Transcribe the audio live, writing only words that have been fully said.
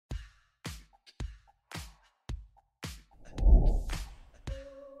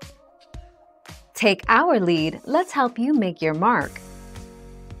Take our lead, let's help you make your mark.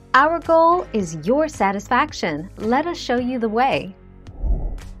 Our goal is your satisfaction. Let us show you the way.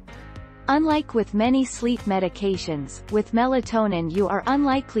 Unlike with many sleep medications, with melatonin you are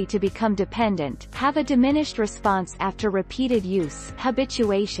unlikely to become dependent, have a diminished response after repeated use,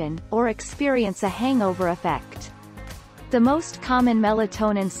 habituation, or experience a hangover effect. The most common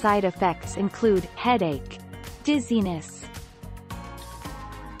melatonin side effects include headache, dizziness,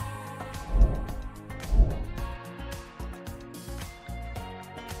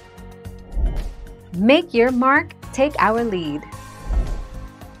 Make your mark, take our lead.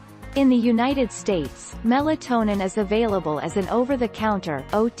 In the United States, melatonin is available as an over-the-counter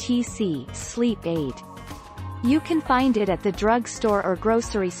 (OTC) sleep aid. You can find it at the drugstore or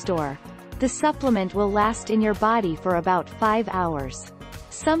grocery store. The supplement will last in your body for about 5 hours.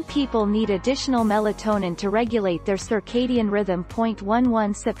 Some people need additional melatonin to regulate their circadian rhythm.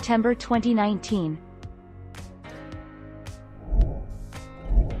 11 September 2019.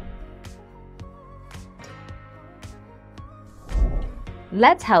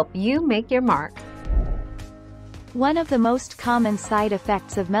 Let's help you make your mark. One of the most common side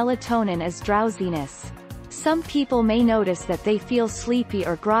effects of melatonin is drowsiness. Some people may notice that they feel sleepy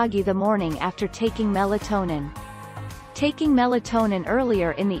or groggy the morning after taking melatonin. Taking melatonin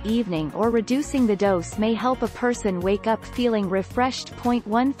earlier in the evening or reducing the dose may help a person wake up feeling refreshed. 15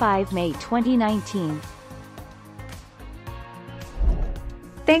 May 2019.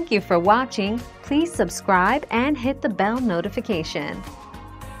 Thank you for watching. Please subscribe and hit the bell notification.